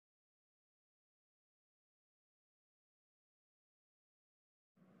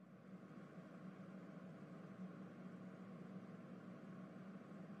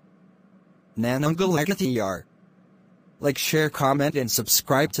nanungalakatiyar. Like, share, comment, and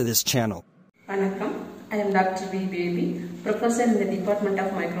subscribe to this channel. Vanakkam. I am Dr. V. Baby, Professor in the Department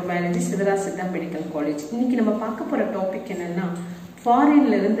of Microbiology, Sivaraj Siddha Medical College. இன்னைக்கு நம்ம பார்க்க போற topic என்னன்னா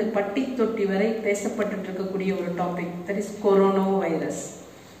ஃபாரின்ல இருந்து பட்டி தொட்டி வரை பேசப்பட்டு இருக்கக்கூடிய ஒரு டாபிக், that is CoronaVirus.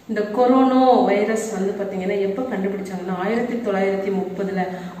 இந்த கொரோனா வைரஸ் வந்து பாத்தீங்கன்னா எப்ப கண்டுபிடிச்சாங்கன்னா 1930ல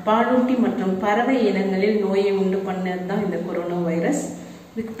பாலூட்டி மற்றும் பறவை இனங்களில் நோயை உண்டு பண்ணதுதான் இந்த கொரோனா வைரஸ்.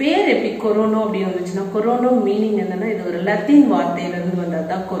 இதுக்கு பேர் எப்படி கொரோனா அப்படின்னு வந்துச்சுன்னா, கொரோனா மீனிங் என்னன்னா இது ஒரு லத்தீன் வார்த்தையில இருந்து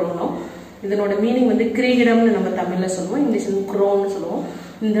வந்ததுதான் கொரோனா. இதனோட மீனிங் வந்து கிரீடம்னு நம்ம தமிழ்ல சொல்லுவோம், இங்கிலீஷ்ல குரோன்னு சொல்லுவோம்.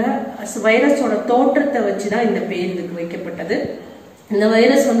 இந்த வைரஸோட தோற்றத்தை வச்சுதான் இந்த பேர் இதுக்கு வைக்கப்பட்டது. இந்த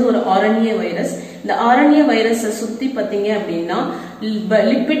வைரஸ் வந்து ஒரு ஆரண்ய வைரஸ். இந்த ஆரண்ய வைரஸை சுத்தி பாத்தீங்க அப்படின்னா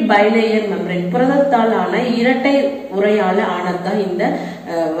லிப்பிட் பைலேயர் மெம்பரேன், புரதத்தால் ஆன இரட்டை உரையால ஆனதுதான் இந்த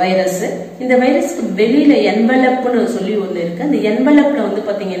வைரஸ். இந்த வைரஸ்க்கு வெளியில என்வலப்னு சொல்லி ஒண்ணு இருக்கு. அந்த என்வலப்ல வந்து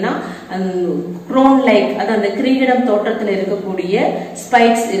பாத்தீங்கன்னா குரோன் லைக், அது அந்த கிரீடம் தோற்றத்துல இருக்கக்கூடிய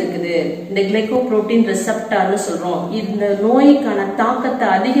ஸ்பைக்ஸ் இருக்குது. இந்த கிளைகோப்ரோட்டீன் ரிசெப்டார்னு சொல்றோம். இந்த நோய்க்கான தாக்கத்தை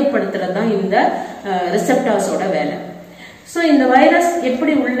அதிகப்படுத்துறதுதான் இந்த ரிசெப்டார்ஸோட வேலை. சோ இந்த வைரஸ்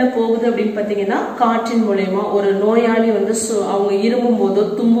எப்படி உள்ள போகுது அப்படின்னு பாத்தீங்கன்னா, காற்றின் மூலமா ஒரு நோயாளி வந்து அவங்க இருமும் போதோ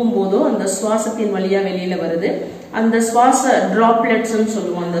தும்பும் போதோ அந்த சுவாசத்தின் வழியா வெளியில வருது. அந்த சுவாச டிராப்லெட்ஸ்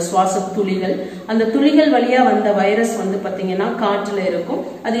சொல்லுவோம், அந்த சுவாச துளிகள். அந்த துளிகள் வழியா வந்த வைரஸ் வந்து பாத்தீங்கன்னா காற்றுல இருக்கும்.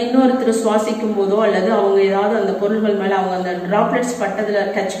 அது இன்னொருத்தர் சுவாசிக்கும் போதோ அல்லது அவங்க ஏதாவது அந்த பொருள்கள் மேல அவங்க அந்த டிராப்லெட்ஸ் பட்டதுல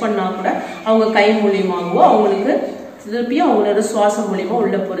டச் பண்ணா கூட அவங்க கை மூலியமாகவோ அவங்களுக்கு திருப்பியும் அவங்களோட சுவாசம் மூலியமா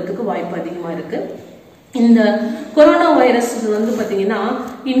உள்ள போறதுக்கு வாய்ப்பு அதிகமா இருக்கு. இந்த கொரோனா வைரஸ் வந்து பாத்தீங்கன்னா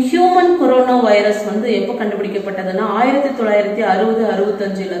ஹியூமன் கொரோனா வைரஸ் வந்து எப்ப கண்டுபிடிக்கப்பட்டதுன்னா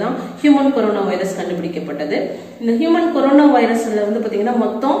 1960-65 தான் ஹியூமன் கொரோனா வைரஸ் கண்டுபிடிக்கப்பட்டது. இந்த ஹியூமன் கொரோனா வைரஸ்ல வந்து பாத்தீங்கன்னா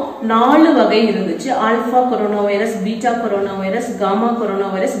மொத்தம் 4 வகை இருந்துச்சு. Alpha corona virus, beta corona virus, gamma corona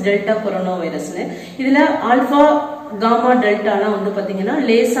virus, delta corona வைரஸ்னு. இதுல ஆல்பா, காமா, டெல்டாலாம் வந்து பாத்தீங்கன்னா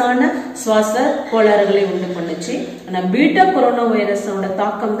லேசான சுவாச கோளாறுகளை உண்டு பண்ணுச்சு. ஆனா பீட்டா கொரோனா வைரஸோட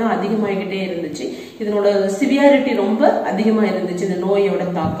தாக்கம் தான் அதிகமாகிட்டே இருந்துச்சு. இதனோட சிவியாரிட்டி ரொம்ப அதிகமா இருந்துச்சு, இந்த நோயோட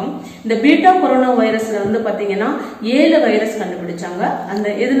தாக்கம். இந்த பீட்டா கொரோனா வைரஸ்ல வந்து பாத்தீங்கன்னா 7 வைரஸ் கண்டுபிடிச்சாங்க. அந்த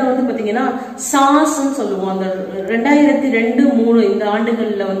இதுல வந்து பாத்தீங்கன்னா சாஸ்ன்னு சொல்லுவோம். அந்த 2002-3 இந்த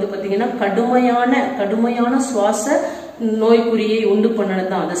ஆண்டுகள்ல வந்து பாத்தீங்கன்னா கடுமையான சுவாச நோய்க்குறியை உண்டு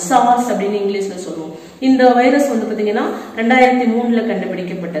பண்ணதுதான் அந்த சார்ஸ் அப்படின்னு இங்கிலீஷ்ல சொல்லுவோம். இந்த வைரஸ் வந்து பாத்தீங்கன்னா 2003ல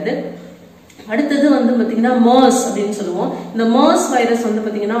கண்டுபிடிக்கப்பட்டது. அடுத்தது வந்து பாத்தீங்கன்னா MERS அப்படின்னு சொல்லுவோம். இந்த MERS வைரஸ் வந்து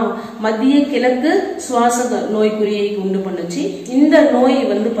பாத்தீங்கன்னா மத்திய கிழக்கு சுவாச நோய்க்குறியை உண்டு பண்ணுச்சு. இந்த நோய்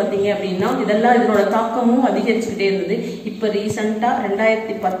வந்து பாத்தீங்க அப்படின்னா இதனோட தாக்கமும் அதிகரிச்சுக்கிட்டே இருந்தது. இப்ப ரீசெண்டா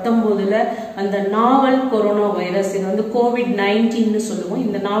 2019ல அந்த நாவல் கொரோனா வைரஸ், இது வந்து Covid-19 சொல்லுவோம்.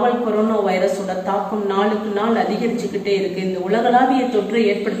 இந்த நாவல் கொரோனா வைரஸோட தாக்கம் நாளுக்கு நாள் அதிகரிச்சுக்கிட்டே இருக்கு. இந்த உலகளாவிய தொற்றை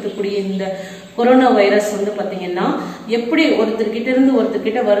ஏற்படுத்தக்கூடிய இந்த கொரோனா வைரஸ் வந்து பாத்தீங்கன்னா எப்படி ஒருத்தர்கிட்ட இருந்து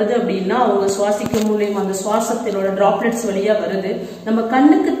ஒருத்தர்கிட்ட வருது அப்படின்னா அவங்க சுவாசிக்க மூலியமா அந்த சுவாசத்தினோட டிராப்லெட்ஸ் வழியா வருது. நம்ம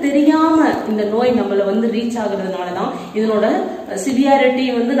கண்ணுக்கு தெரியாம இந்த நோய் நம்மள வந்து ரீச் ஆகுறதுனாலதான் இதனோட சிவியாரிட்டி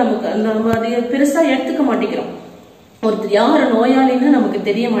வந்து நம்ம அதை பெருசா எடுத்துக்க மாட்டேங்கிறோம். ஒருத்தர் யாரு நோயாளின்னு நமக்கு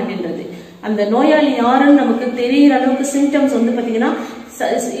தெரிய மாட்டேன்றது. அந்த நோயாளி யாருன்னு நமக்கு தெரியற அளவுக்கு சிம்டம்ஸ் வந்து பாத்தீங்கன்னா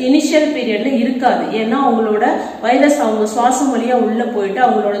இனிஷியல் பீரியட்ல இருக்காது. ஏன்னா அவங்களோட வைரஸ் அவங்க சுவாசம் வழியா உள்ள போயிட்டு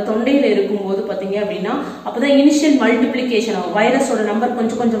அவங்களோட தொண்டையில இருக்கும்போது பாத்தீங்க அப்படின்னா அப்பதான் இனிஷியல் மல்டிபிளிகேஷன் ஆகும். வைரஸோட நம்பர்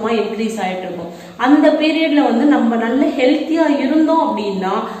கொஞ்சம் கொஞ்சமா இன்க்ரீஸ் ஆயிட்டு இருக்கும். அந்த பீரியட்ல வந்து நம்ம நல்ல ஹெல்த்தியா இருந்தோம்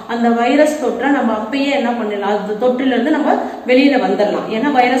அப்படின்னா அந்த வைரஸ் தொற்றை நம்ம அப்பயே என்ன பண்ணலாம், அது தொற்றுல இருந்து நம்ம வெளியில வந்துடலாம்.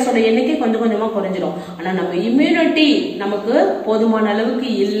 ஏன்னா வைரஸோட எண்ணிக்கை கொஞ்சம் கொஞ்சமா குறைஞ்சிடும். ஆனா நம்ம இம்யூனிட்டி நமக்கு போதுமான அளவுக்கு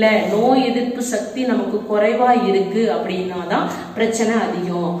இல்ல, நோய் எதிர்ப்பு சக்தி நமக்கு குறைவா இருக்கு அப்படின்னா தான் பிரச்சனை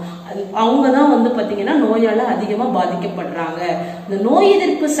அதிகம். அவங்கதான் வந்து பாத்தீங்கன்னா நோயால அதிகமா பாதிக்கப்படுறாங்க. இந்த நோய்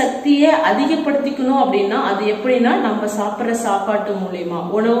எதிர்ப்பு சக்தியை அதிகப்படுத்திக்கணும் அப்படின்னா அது எப்படின்னா நம்ம சாப்பிடுற சாப்பாட்டு மூலியமா,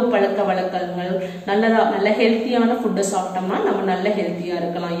 உணவு பழக்க வழக்கங்கள் நல்ல ஹெல்த்தியான ஃபுட்டை சாப்பிட்டோம்னா நம்ம நல்ல ஹெல்த்தியா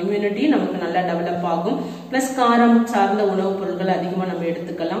இருக்கலாம். இம்யூனிட்டி நமக்கு நல்லா டெவலப் ஆகும். பிளஸ் காரம் சார்ந்த உணவுப் பொருட்கள் அதிகமா நம்ம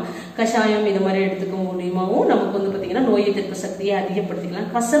எடுத்துக்கலாம். கஷாயம் இது மாதிரி எடுத்துக்க மூலியமாவும் நமக்கு வந்து பாத்தீங்கன்னா நோய் எதிர்ப்பு சக்தியை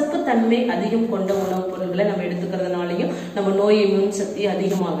அதிகப்படுத்திக்கலாம். கசப்பு தன்மை அதிகம் கொண்ட உணவுப் பொருட்களை நம்ம எடுத்துக்கிறதுனாலையும் நம்ம நோய் இம்யூன் சக்தி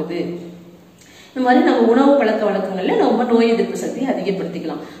அதிகமாகுது. இந்த மாதிரி நம்ம உணவு பழக்க வழக்கங்கள்ல நம்ம நோய் எதிர்ப்பு சக்தியை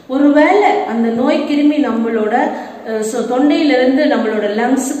அதிகப்படுத்திக்கலாம். ஒருவேளை அந்த நோய் கிருமி நம்மளோட தொண்டையிலிருந்து நம்மளோட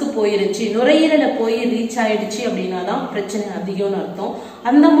லங்ஸுக்கு போயிருச்சு, நுரையீரல போய் ரீச் ஆயிடுச்சு அப்படின்னா தான் பிரச்சனை அதிகம்னு அர்த்தம்.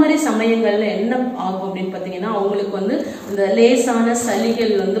 அந்த மாதிரி சமயங்கள்ல என்ன ஆகும் அப்படின்னு பாத்தீங்கன்னா அவங்களுக்கு வந்து இந்த லேசான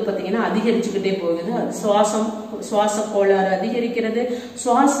சளிகள் வந்து பாத்தீங்கன்னா அதிகரிச்சுக்கிட்டே போகுது. சுவாசம் சுவாச கோளாறு அதிகரிக்கிறது.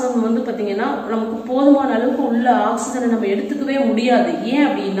 சுவாசம் வந்து பாத்தீங்கன்னா நமக்கு போதுமான அளவுக்கு உள்ள ஆக்சிஜனை நம்ம எடுத்துக்கவே முடியாது. ஏன்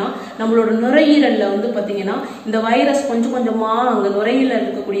அப்படின்னா நம்மளோட நுரையீரல்ல வந்து பாத்தீங்கன்னா இந்த வைரஸ் கொஞ்சம் கொஞ்சமா அங்க நுரையீரல்ல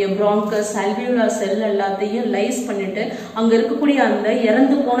இருக்கக்கூடிய பிராங்கஸ் அல்வியோலார் செல் எல்லாத்தையும் லைஸ் பண்ணிட்டு அங்க இருக்கக்கூடிய அந்த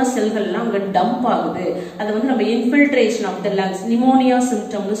இறந்து போன செல்கள் எல்லாம் அங்க டம்ப் ஆகுது. அது வந்து நம்ம infiltration of the lungs pneumonia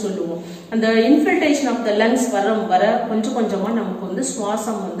சிம்டம்னு சொல்லுவோம். அந்த இன்ஃபில்ட்ரேஷன் ஆஃப் த லங்ஸ் வர கொஞ்சம் கொஞ்சமா நமக்கு வந்து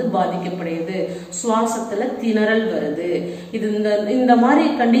சுவாசம் வந்து பாதிக்கப்படுது. சுவாசத்துல திணறல் வருது. இது இந்த மாதிரி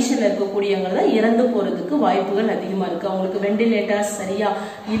கண்டிஷன்ல இருக்கக்கூடியவங்க இறந்து போறதுக்கு வாய்ப்புகள் அதிகமா இருக்கு. அவங்களுக்கு வெண்டிலேட்டர் சரியா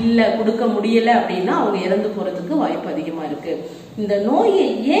இல்ல கொடுக்க முடியல அப்படின்னா அவங்க இறந்து போறதுக்கு வாய்ப்பு அதிகமா இருக்கு. இந்த நோயை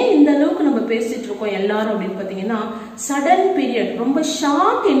ஏன் இந்த அளவுக்கு நம்ம பேசிட்டு இருக்கோம் எல்லாரும் அப்படின்னு பாத்தீங்கன்னா சடன் பீரியட், ரொம்ப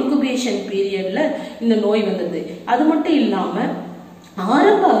ஷார்ட் இன்குபேஷன் பீரியட்ல இந்த நோய் வந்தது. அது மட்டும் இல்லாம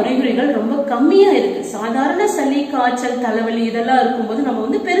ஆரம்ப அறிகுறிகள் ரொம்ப கம்மியா இருக்கு. சாதாரண சளி காய்ச்சல் தலைவலி இதெல்லாம் இருக்கும்போது நம்ம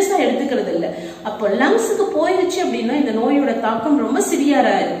வந்து பெருசா எடுத்துக்கிறது இல்லை. அப்போ லங்ஸுக்கு போயிடுச்சு அப்படின்னா இந்த நோயோட தாக்கம் ரொம்ப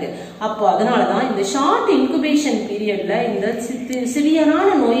சிவியரா இருக்கு. அப்போ அதனாலதான் இந்த ஷார்ட் இன்குபேஷன் பீரியட்ல இந்த சிவியரான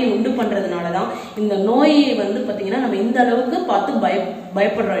நோயை உண்டு பண்றதுனாலதான் இந்த நோயை வந்து பாத்தீங்கன்னா நம்ம இந்த அளவுக்கு பார்த்து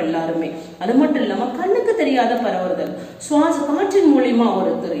பயப்படுறோம் எல்லாருமே. அது மட்டும் இல்லாம கண்ணுக்கு தெரியாத பரவுதல், சுவாச காற்றின் மூலியமா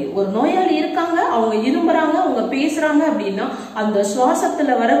ஒரு நோயாளி இருக்காங்க, அவங்க இரும்புறாங்க, அவங்க பேசுறாங்க அப்படின்னா அந்த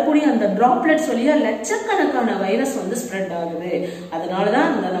சுவாசத்துல வரக்கூடிய அந்த டிராப்லெட்ஸ் வழியா லட்சக்கணக்கான வைரஸ் வந்து ஸ்ப்ரெட் ஆகுது. அதனாலதான்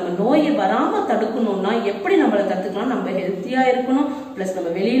நம்ம நோயை வராம தடுக்கணும்னா எப்படி நம்மளை தடுத்துக்கலாம், நம்ம ஹெல்த்தியா இருக்கணும். பிளஸ்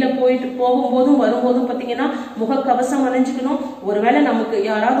நம்ம வெளியில போகும்போதும் வரும்போதும் பாத்தீங்கன்னா முகக்கவசம் அணிஞ்சுக்கணும். ஒருவேளை நமக்கு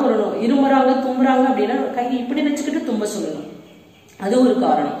யாராவது ஒரு இருமுறாங்க தும்புறாங்க அப்படின்னா கையை இப்படி வச்சுக்கிட்டு தும்ப சொல்லணும். அது ஒரு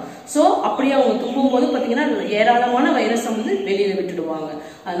காரணம். சோ அப்படியே அவங்க தும்பும் போது பாத்தீங்கன்னா ஏராளமான வைரஸ் வந்து வெளியில விட்டுடுவாங்க.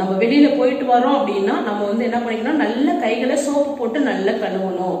 நம்ம வெளியில போயிட்டு வரோம் அப்படின்னா நம்ம வந்து என்ன பண்ணிக்கணும், நல்ல கைகளை சோப்பு போட்டு நல்லா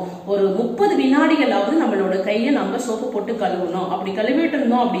கழுவணும். ஒரு 30 வினாடிகளாவது நம்மளோட கையை நம்ம சோப்பு போட்டு கழுவணும். அப்படி கழுவிட்டு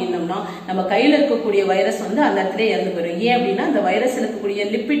இருந்தோம் அப்படின்னோம்னா நம்ம கையில இருக்கக்கூடிய வைரஸ் வந்து அந்த இடத்துல இறந்து போயிடும். ஏன் அப்படின்னா அந்த வைரஸ் இருக்கக்கூடிய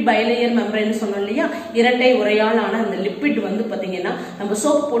லிப்பிட் பைலேயர் மெம்பரேன் சொன்னோம் இல்லையா, இரட்டை உரையால் ஆன அந்த லிப்பிட் வந்து பாத்தீங்கன்னா நம்ம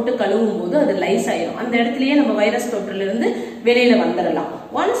சோப்பு போட்டு கழுவும் போது அது லைஸ் ஆயிடும். அந்த இடத்துலயே நம்ம வைரஸ் தொற்றுல இருந்து வெளியில வந்துடலாம்.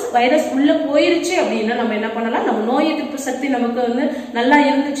 ஒன்ஸ் வைரஸ் உள்ள போயிருச்சு அப்படின்னா நம்ம என்ன பண்ணலாம், நம்ம நோய் எதிர்ப்பு சக்தி நமக்கு வந்து நல்லா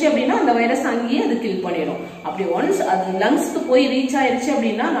இருந்துச்சு அப்படின்னா அந்த வைரஸ் அங்கேயே அது கில் பண்ணிடும். அப்படி ஒன்ஸ் அது லங்ஸ்க்கு போய் ரீச் ஆயிருச்சு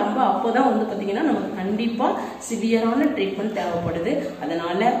அப்படின்னா நம்ம அப்போதான் வந்து பாத்தீங்கன்னா நமக்கு கண்டிப்பா சிவியரான ட்ரீட்மெண்ட் தேவைப்படுது.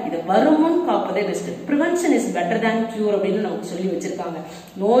 அதனால இதை வருமுன் காப்பதே best. Prevention is better than cure அப்படின்னு நமக்கு சொல்லி வச்சிருக்காங்க.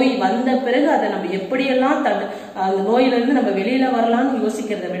 நோய் வந்த பிறகு அதை நம்ம எப்படியெல்லாம் அந்த நோயில இருந்து நம்ம வெளியில வரலாம்னு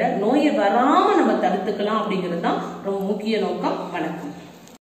யோசிக்கிறத விட நோயை வராம நம்ம தடுத்துக்கலாம் அப்படிங்கிறது தான் ரொம்ப முக்கிய நோக்கம். வணக்கம்.